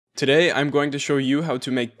Today, I'm going to show you how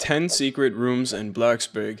to make 10 secret rooms in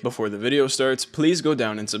Bloxburg. Before the video starts, please go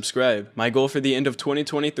down and subscribe. My goal for the end of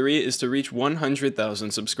 2023 is to reach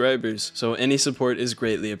 100,000 subscribers, so any support is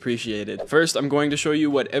greatly appreciated. First, I'm going to show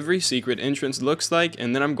you what every secret entrance looks like,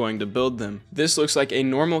 and then I'm going to build them. This looks like a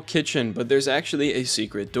normal kitchen, but there's actually a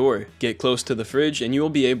secret door. Get close to the fridge and you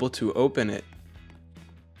will be able to open it.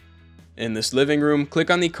 In this living room,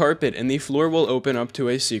 click on the carpet and the floor will open up to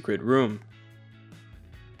a secret room.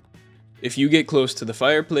 If you get close to the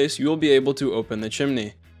fireplace, you will be able to open the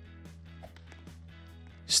chimney.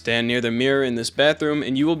 Stand near the mirror in this bathroom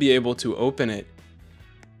and you will be able to open it.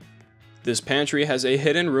 This pantry has a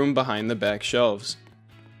hidden room behind the back shelves.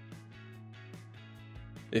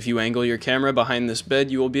 If you angle your camera behind this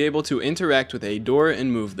bed, you will be able to interact with a door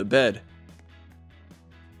and move the bed.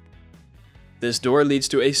 This door leads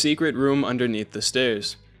to a secret room underneath the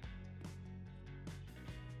stairs.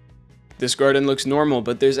 This garden looks normal,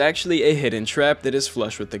 but there's actually a hidden trap that is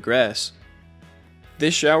flush with the grass.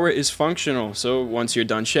 This shower is functional, so once you're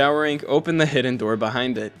done showering, open the hidden door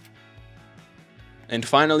behind it. And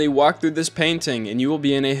finally, walk through this painting and you will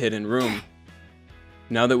be in a hidden room.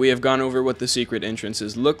 Now that we have gone over what the secret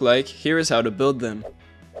entrances look like, here is how to build them.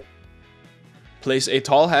 Place a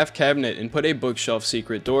tall half cabinet and put a bookshelf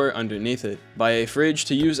secret door underneath it. Buy a fridge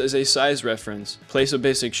to use as a size reference. Place a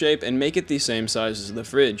basic shape and make it the same size as the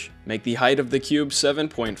fridge. Make the height of the cube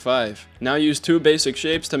 7.5. Now use two basic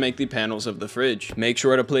shapes to make the panels of the fridge. Make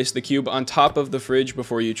sure to place the cube on top of the fridge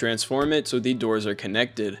before you transform it so the doors are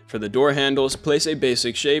connected. For the door handles, place a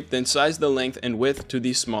basic shape, then size the length and width to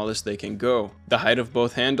the smallest they can go. The height of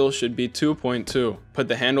both handles should be 2.2. Put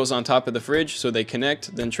the handles on top of the fridge so they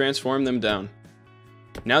connect, then transform them down.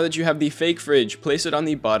 Now that you have the fake fridge, place it on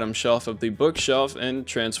the bottom shelf of the bookshelf and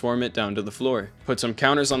transform it down to the floor. Put some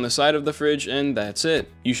counters on the side of the fridge and that's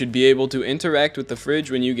it. You should be able to interact with the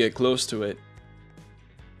fridge when you get close to it.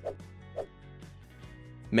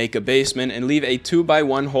 Make a basement and leave a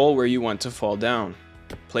 2x1 hole where you want to fall down.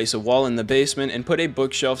 Place a wall in the basement and put a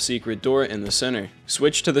bookshelf secret door in the center.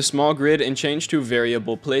 Switch to the small grid and change to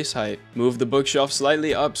variable place height. Move the bookshelf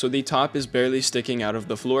slightly up so the top is barely sticking out of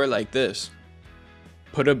the floor like this.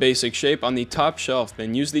 Put a basic shape on the top shelf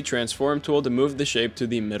and use the transform tool to move the shape to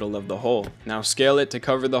the middle of the hole. Now scale it to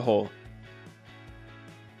cover the hole.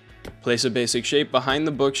 Place a basic shape behind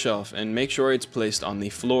the bookshelf and make sure it's placed on the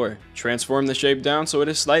floor. Transform the shape down so it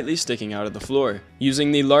is slightly sticking out of the floor.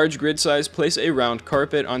 Using the large grid size, place a round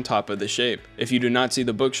carpet on top of the shape. If you do not see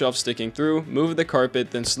the bookshelf sticking through, move the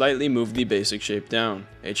carpet, then slightly move the basic shape down.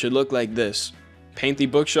 It should look like this. Paint the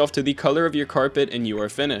bookshelf to the color of your carpet and you are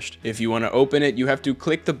finished. If you want to open it, you have to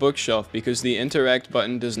click the bookshelf because the interact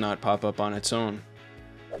button does not pop up on its own.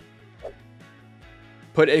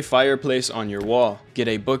 Put a fireplace on your wall. Get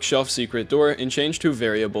a bookshelf secret door and change to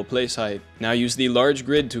variable place height. Now use the large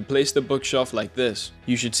grid to place the bookshelf like this.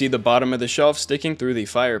 You should see the bottom of the shelf sticking through the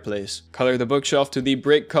fireplace. Color the bookshelf to the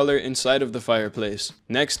brick color inside of the fireplace.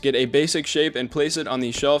 Next, get a basic shape and place it on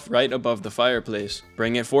the shelf right above the fireplace.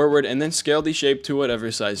 Bring it forward and then scale the shape to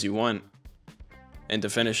whatever size you want. And to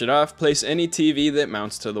finish it off, place any TV that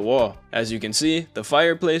mounts to the wall. As you can see, the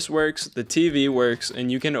fireplace works, the TV works,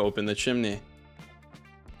 and you can open the chimney.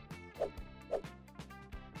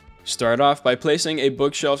 Start off by placing a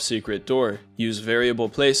bookshelf secret door. Use variable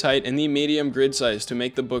place height and the medium grid size to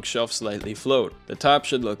make the bookshelf slightly float. The top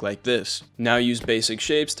should look like this. Now use basic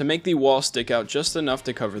shapes to make the wall stick out just enough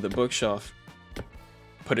to cover the bookshelf.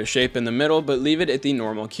 Put a shape in the middle but leave it at the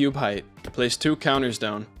normal cube height. Place two counters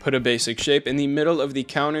down. Put a basic shape in the middle of the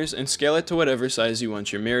counters and scale it to whatever size you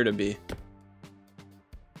want your mirror to be.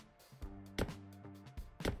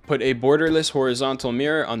 Put a borderless horizontal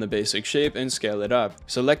mirror on the basic shape and scale it up.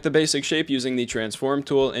 Select the basic shape using the transform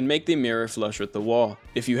tool and make the mirror flush with the wall.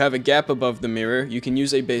 If you have a gap above the mirror, you can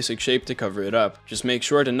use a basic shape to cover it up. Just make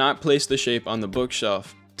sure to not place the shape on the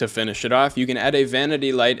bookshelf. To finish it off, you can add a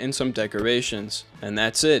vanity light and some decorations. And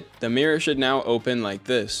that's it. The mirror should now open like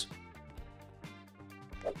this.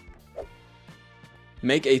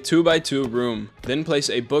 Make a 2x2 room, then place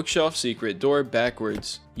a bookshelf secret door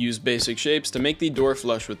backwards. Use basic shapes to make the door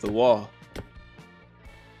flush with the wall.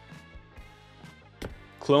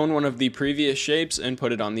 Clone one of the previous shapes and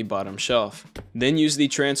put it on the bottom shelf. Then use the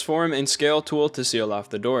transform and scale tool to seal off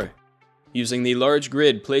the door. Using the large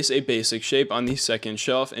grid, place a basic shape on the second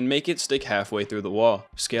shelf and make it stick halfway through the wall.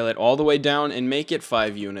 Scale it all the way down and make it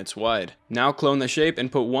 5 units wide. Now clone the shape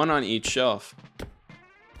and put one on each shelf.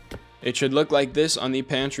 It should look like this on the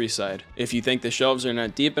pantry side. If you think the shelves are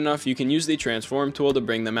not deep enough, you can use the transform tool to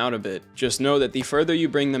bring them out a bit. Just know that the further you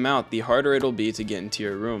bring them out, the harder it'll be to get into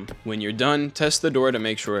your room. When you're done, test the door to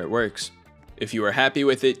make sure it works. If you are happy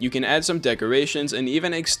with it, you can add some decorations and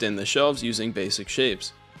even extend the shelves using basic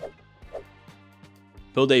shapes.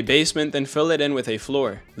 Build a basement, then fill it in with a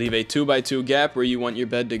floor. Leave a 2x2 gap where you want your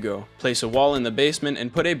bed to go. Place a wall in the basement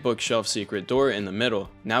and put a bookshelf secret door in the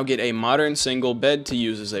middle. Now get a modern single bed to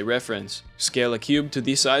use as a reference. Scale a cube to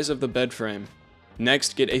the size of the bed frame.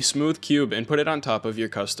 Next, get a smooth cube and put it on top of your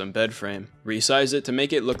custom bed frame. Resize it to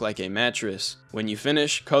make it look like a mattress. When you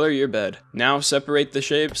finish, color your bed. Now separate the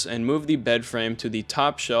shapes and move the bed frame to the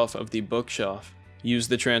top shelf of the bookshelf. Use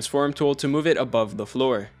the transform tool to move it above the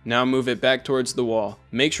floor. Now move it back towards the wall.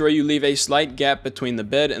 Make sure you leave a slight gap between the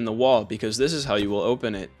bed and the wall because this is how you will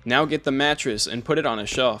open it. Now get the mattress and put it on a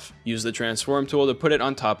shelf. Use the transform tool to put it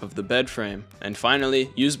on top of the bed frame. And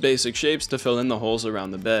finally, use basic shapes to fill in the holes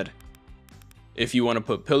around the bed. If you want to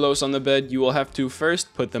put pillows on the bed, you will have to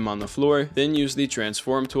first put them on the floor, then use the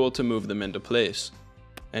transform tool to move them into place.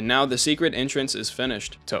 And now the secret entrance is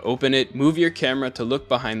finished. To open it, move your camera to look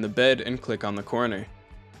behind the bed and click on the corner.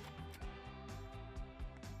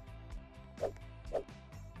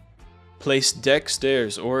 Place deck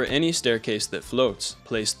stairs or any staircase that floats.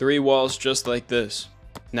 Place 3 walls just like this.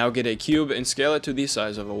 Now get a cube and scale it to the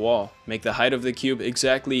size of a wall. Make the height of the cube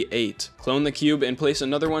exactly 8. Clone the cube and place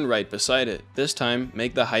another one right beside it. This time,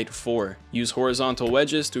 make the height 4. Use horizontal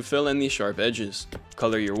wedges to fill in the sharp edges.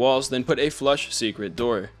 Color your walls, then put a flush secret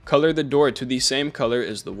door. Color the door to the same color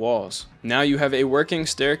as the walls. Now you have a working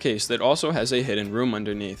staircase that also has a hidden room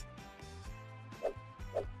underneath.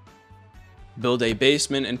 Build a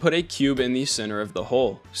basement and put a cube in the center of the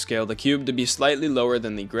hole. Scale the cube to be slightly lower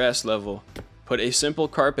than the grass level. Put a simple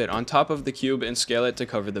carpet on top of the cube and scale it to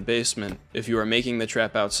cover the basement. If you are making the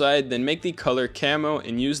trap outside, then make the color camo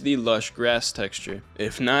and use the lush grass texture.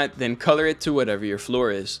 If not, then color it to whatever your floor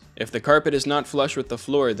is. If the carpet is not flush with the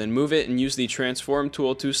floor, then move it and use the transform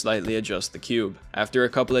tool to slightly adjust the cube. After a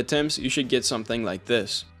couple attempts, you should get something like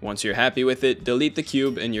this. Once you're happy with it, delete the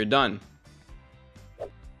cube and you're done.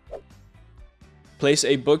 Place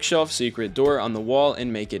a bookshelf secret door on the wall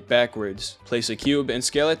and make it backwards. Place a cube and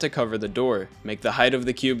scale it to cover the door. Make the height of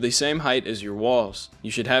the cube the same height as your walls.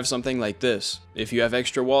 You should have something like this. If you have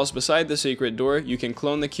extra walls beside the secret door, you can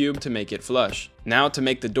clone the cube to make it flush. Now to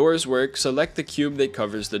make the doors work, select the cube that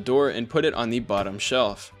covers the door and put it on the bottom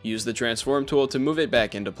shelf. Use the transform tool to move it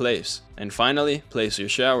back into place. And finally, place your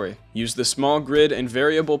shower. Use the small grid and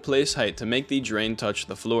variable place height to make the drain touch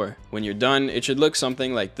the floor. When you're done, it should look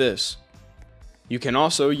something like this. You can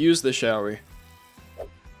also use the shower.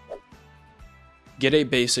 Get a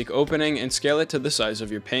basic opening and scale it to the size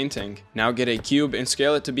of your painting. Now get a cube and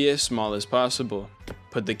scale it to be as small as possible.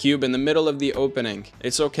 Put the cube in the middle of the opening.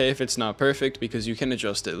 It's okay if it's not perfect because you can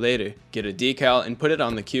adjust it later. Get a decal and put it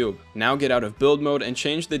on the cube. Now get out of build mode and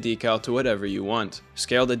change the decal to whatever you want.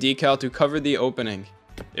 Scale the decal to cover the opening.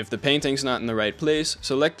 If the painting's not in the right place,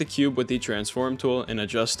 select the cube with the transform tool and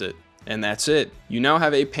adjust it. And that's it. You now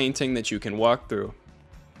have a painting that you can walk through.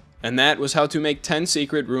 And that was how to make 10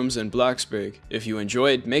 secret rooms in Bloxburg. If you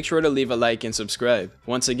enjoyed, make sure to leave a like and subscribe.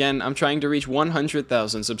 Once again, I'm trying to reach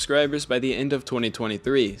 100,000 subscribers by the end of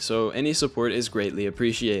 2023, so any support is greatly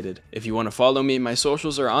appreciated. If you want to follow me, my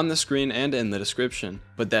socials are on the screen and in the description.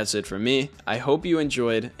 But that's it for me. I hope you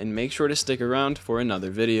enjoyed, and make sure to stick around for another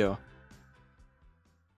video.